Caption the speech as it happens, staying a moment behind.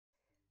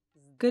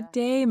Good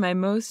day, my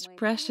most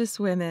precious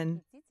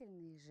women.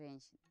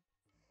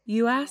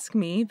 You ask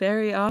me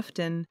very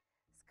often,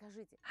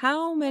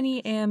 how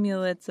many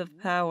amulets of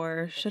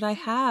power should I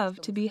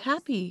have to be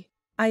happy?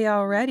 I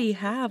already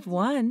have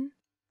one.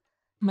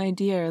 My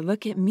dear,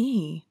 look at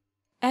me.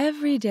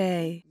 Every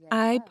day,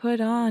 I put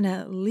on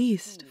at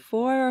least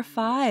 4 or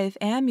 5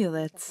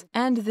 amulets,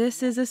 and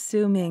this is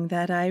assuming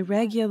that I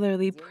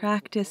regularly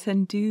practice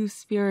and do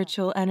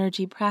spiritual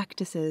energy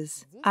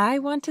practices. I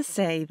want to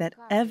say that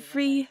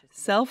every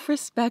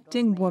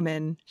self-respecting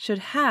woman should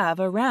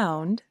have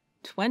around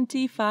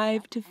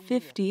 25 to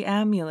 50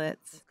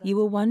 amulets. You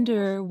will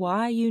wonder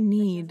why you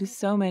need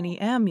so many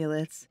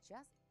amulets.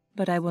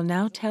 But I will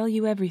now tell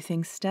you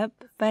everything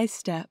step by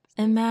step.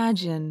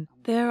 Imagine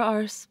there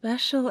are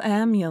special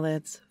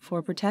amulets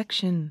for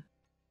protection.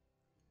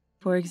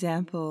 For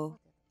example,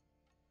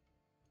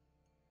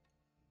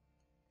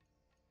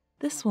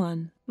 this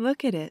one,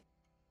 look at it.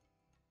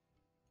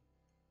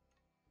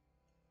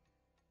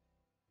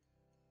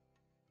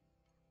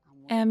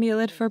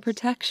 Amulet for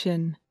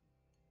protection.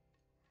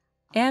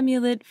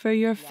 Amulet for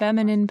your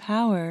feminine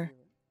power.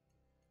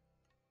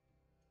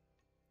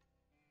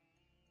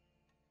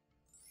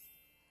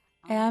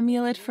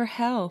 Amulet for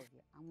health,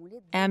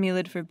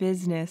 amulet for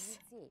business,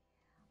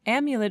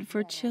 amulet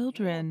for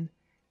children,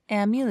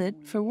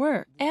 amulet for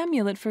work,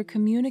 amulet for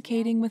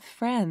communicating with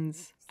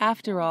friends.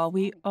 After all,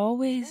 we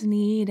always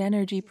need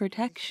energy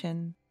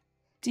protection.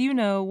 Do you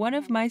know, one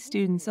of my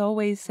students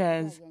always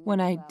says, when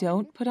I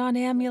don't put on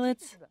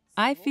amulets,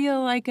 I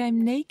feel like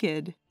I'm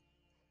naked.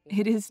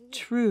 It is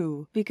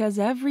true, because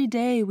every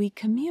day we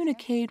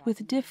communicate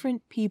with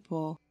different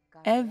people.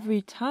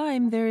 Every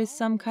time there is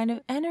some kind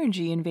of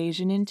energy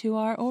invasion into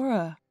our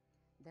aura.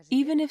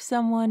 Even if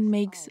someone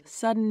makes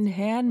sudden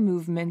hand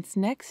movements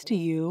next to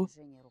you,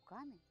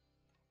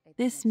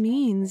 this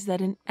means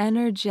that an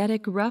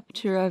energetic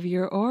rupture of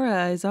your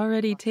aura is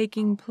already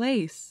taking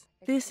place.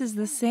 This is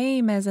the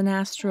same as an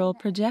astral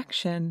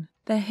projection.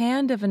 The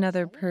hand of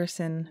another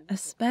person,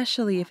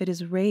 especially if it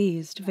is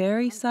raised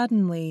very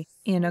suddenly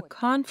in a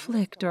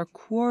conflict or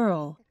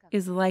quarrel,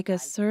 is like a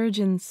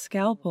surgeon's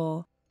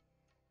scalpel.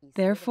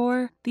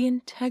 Therefore, the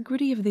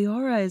integrity of the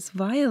aura is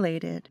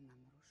violated.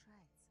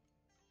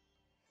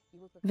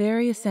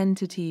 Various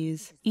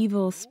entities,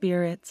 evil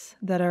spirits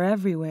that are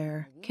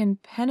everywhere, can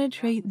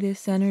penetrate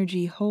this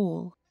energy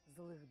whole.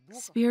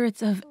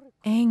 Spirits of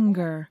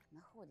anger,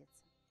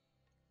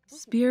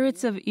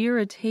 spirits of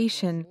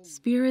irritation,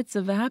 spirits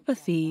of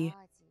apathy.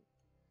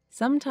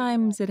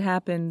 Sometimes it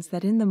happens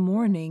that in the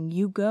morning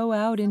you go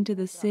out into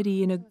the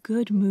city in a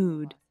good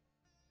mood,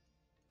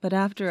 but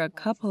after a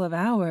couple of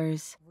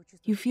hours,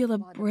 you feel a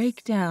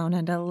breakdown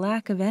and a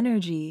lack of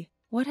energy.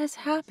 What has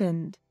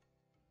happened?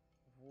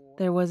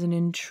 There was an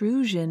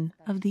intrusion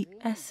of the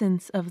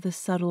essence of the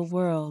subtle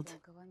world.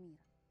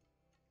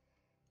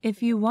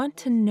 If you want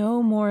to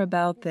know more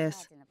about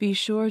this, be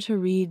sure to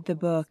read the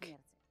book,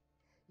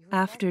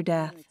 After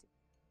Death.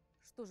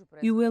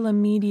 You will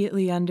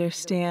immediately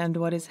understand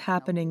what is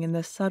happening in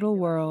the subtle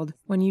world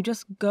when you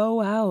just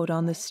go out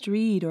on the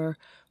street or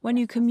when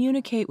you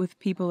communicate with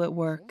people at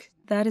work.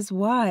 That is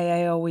why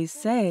I always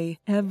say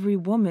every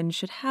woman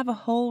should have a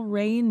whole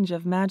range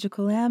of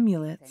magical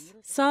amulets.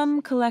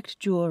 Some collect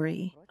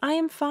jewelry. I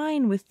am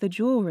fine with the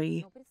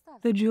jewelry.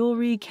 The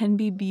jewelry can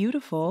be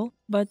beautiful,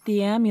 but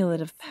the amulet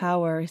of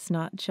power is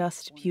not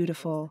just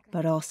beautiful,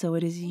 but also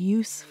it is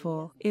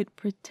useful. It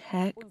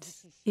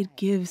protects, it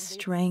gives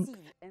strength,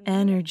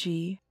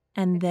 energy,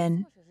 and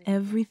then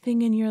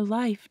everything in your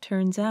life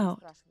turns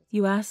out.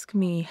 You ask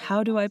me,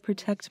 how do I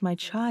protect my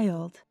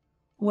child?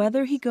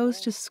 Whether he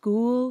goes to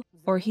school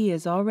or he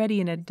is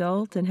already an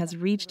adult and has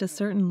reached a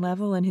certain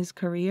level in his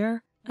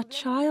career, a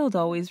child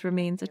always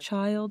remains a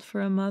child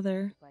for a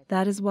mother.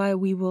 That is why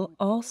we will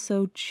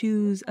also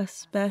choose a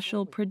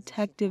special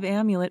protective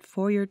amulet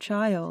for your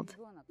child.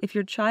 If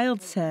your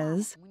child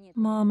says,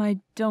 "Mom, I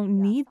don't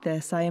need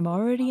this. I am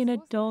already an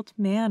adult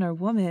man or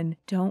woman,"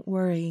 don't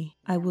worry.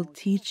 I will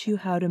teach you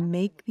how to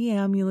make the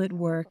amulet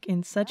work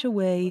in such a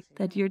way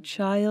that your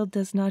child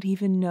does not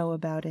even know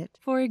about it.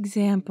 For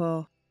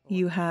example,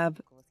 you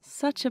have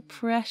such a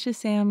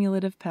precious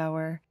amulet of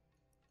power,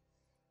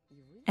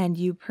 and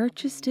you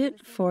purchased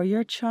it for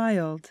your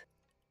child.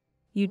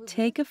 You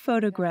take a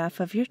photograph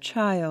of your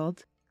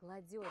child,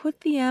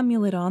 put the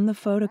amulet on the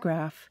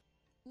photograph,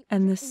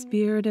 and the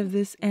spirit of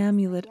this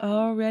amulet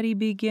already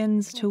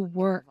begins to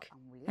work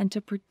and to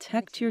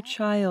protect your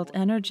child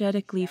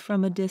energetically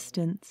from a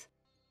distance.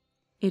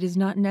 It is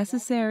not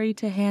necessary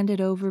to hand it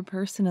over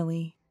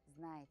personally.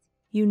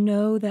 You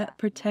know that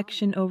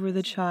protection over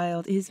the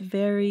child is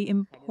very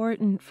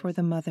important for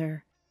the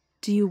mother.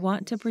 Do you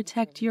want to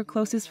protect your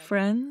closest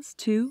friends,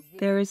 too?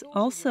 There is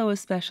also a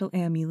special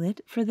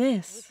amulet for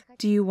this.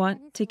 Do you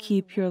want to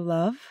keep your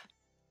love?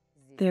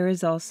 There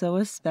is also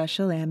a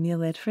special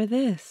amulet for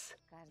this.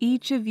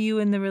 Each of you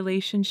in the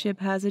relationship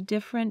has a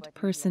different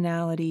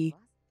personality.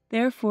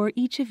 Therefore,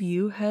 each of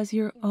you has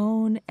your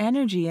own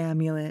energy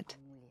amulet.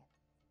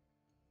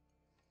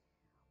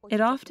 It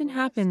often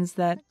happens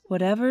that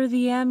whatever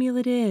the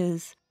amulet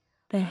is,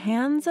 the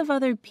hands of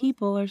other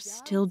people are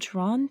still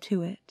drawn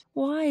to it.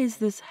 Why is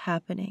this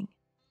happening?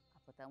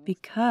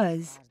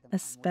 Because a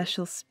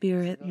special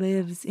spirit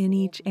lives in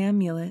each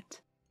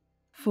amulet.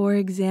 For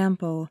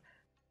example,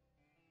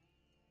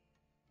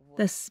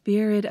 the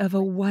spirit of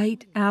a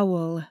white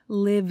owl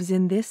lives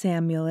in this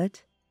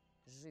amulet.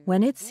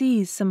 When it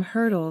sees some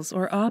hurdles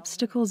or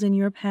obstacles in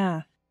your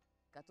path,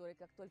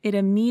 it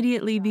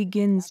immediately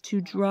begins to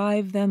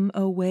drive them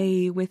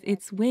away with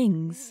its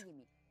wings.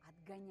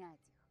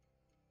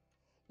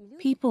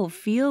 People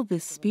feel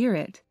this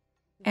spirit,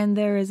 and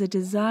there is a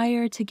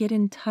desire to get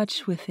in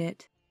touch with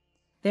it.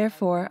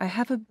 Therefore, I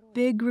have a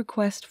big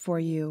request for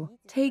you.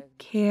 Take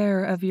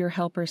care of your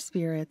helper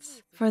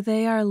spirits, for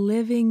they are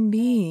living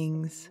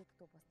beings.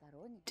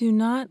 Do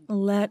not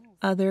let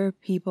other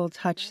people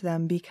touch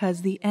them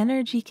because the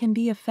energy can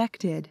be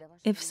affected.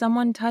 If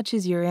someone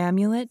touches your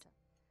amulet,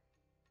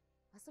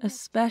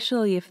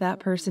 especially if that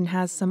person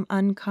has some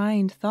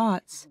unkind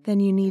thoughts, then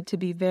you need to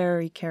be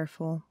very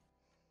careful.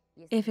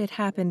 If it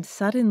happened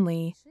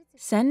suddenly,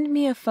 send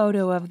me a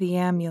photo of the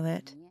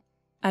amulet.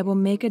 I will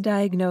make a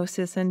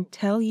diagnosis and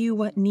tell you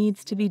what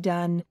needs to be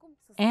done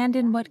and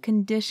in what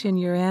condition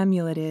your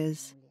amulet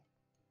is.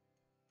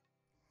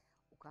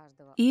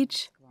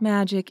 Each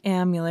magic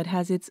amulet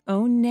has its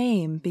own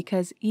name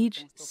because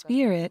each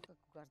spirit,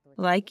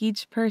 like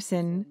each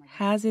person,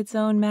 has its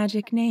own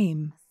magic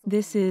name.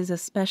 This is a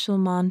special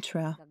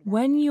mantra.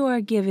 When you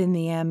are given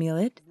the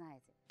amulet,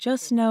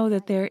 just know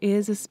that there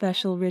is a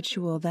special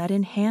ritual that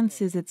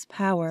enhances its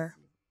power.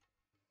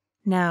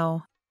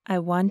 Now, I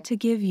want to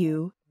give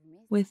you,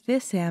 with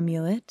this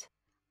amulet,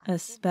 a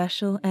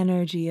special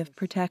energy of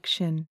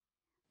protection.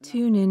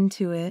 Tune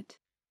into it.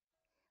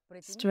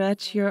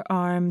 Stretch your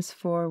arms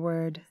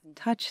forward.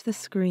 Touch the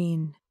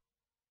screen.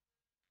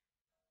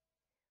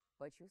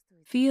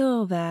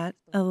 Feel that,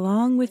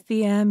 along with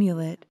the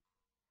amulet,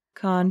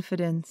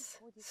 confidence,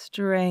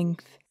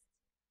 strength,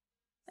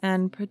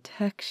 and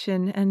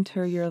protection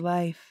enter your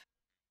life.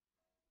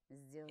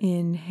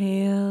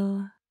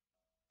 Inhale,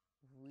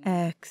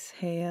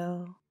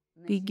 exhale.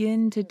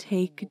 Begin to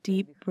take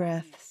deep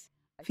breaths,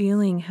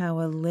 feeling how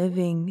a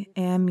living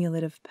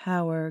amulet of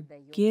power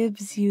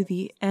gives you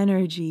the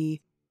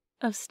energy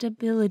of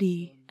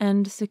stability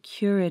and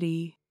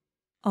security.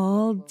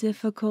 All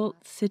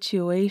difficult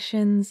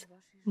situations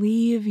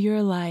leave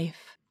your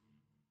life.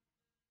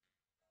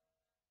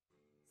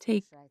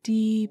 Take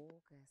deep,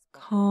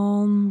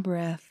 calm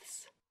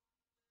breaths.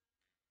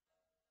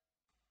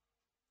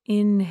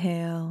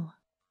 Inhale.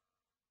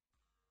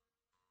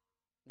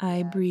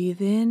 I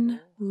breathe in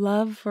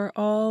love for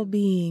all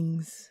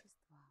beings.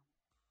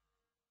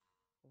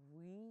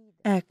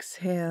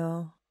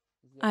 Exhale.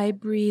 I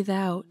breathe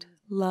out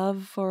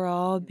love for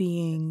all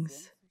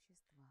beings.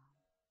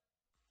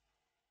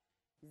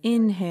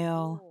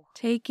 Inhale,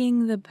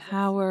 taking the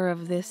power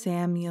of this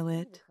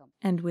amulet,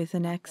 and with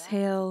an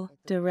exhale,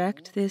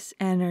 direct this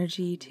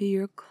energy to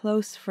your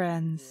close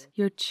friends,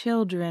 your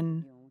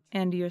children,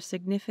 and your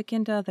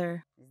significant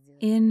other.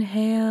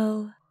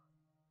 Inhale,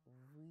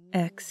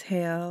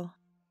 exhale.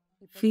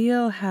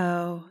 Feel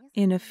how,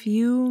 in a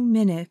few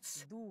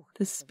minutes,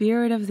 the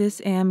spirit of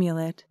this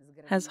amulet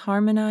has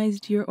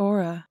harmonized your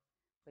aura.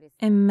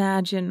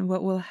 Imagine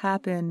what will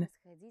happen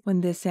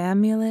when this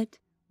amulet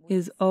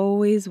is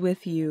always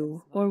with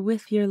you or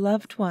with your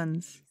loved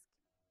ones.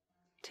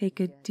 Take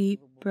a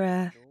deep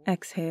breath,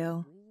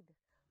 exhale.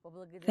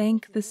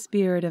 Thank the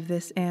spirit of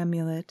this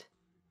amulet.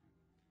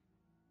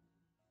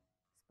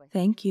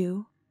 Thank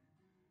you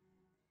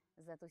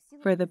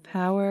for the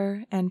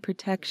power and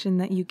protection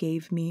that you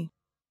gave me.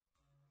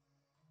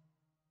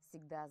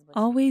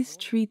 Always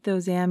treat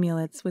those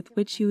amulets with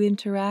which you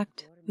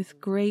interact with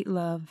great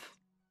love.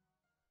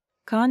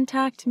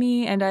 Contact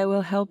me and I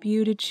will help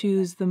you to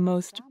choose the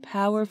most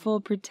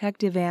powerful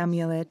protective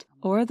amulet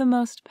or the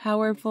most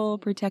powerful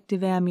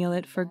protective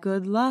amulet for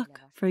good luck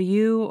for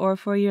you or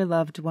for your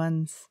loved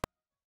ones.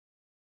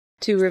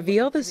 To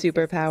reveal the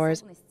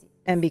superpowers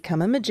and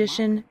become a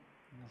magician,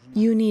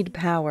 you need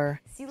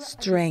power.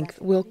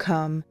 Strength will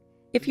come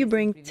if you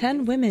bring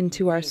 10 women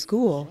to our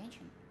school.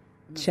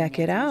 Check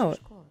it out.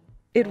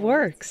 It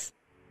works.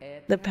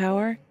 The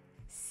power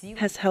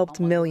has helped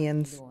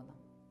millions.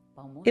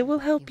 It will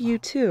help you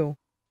too.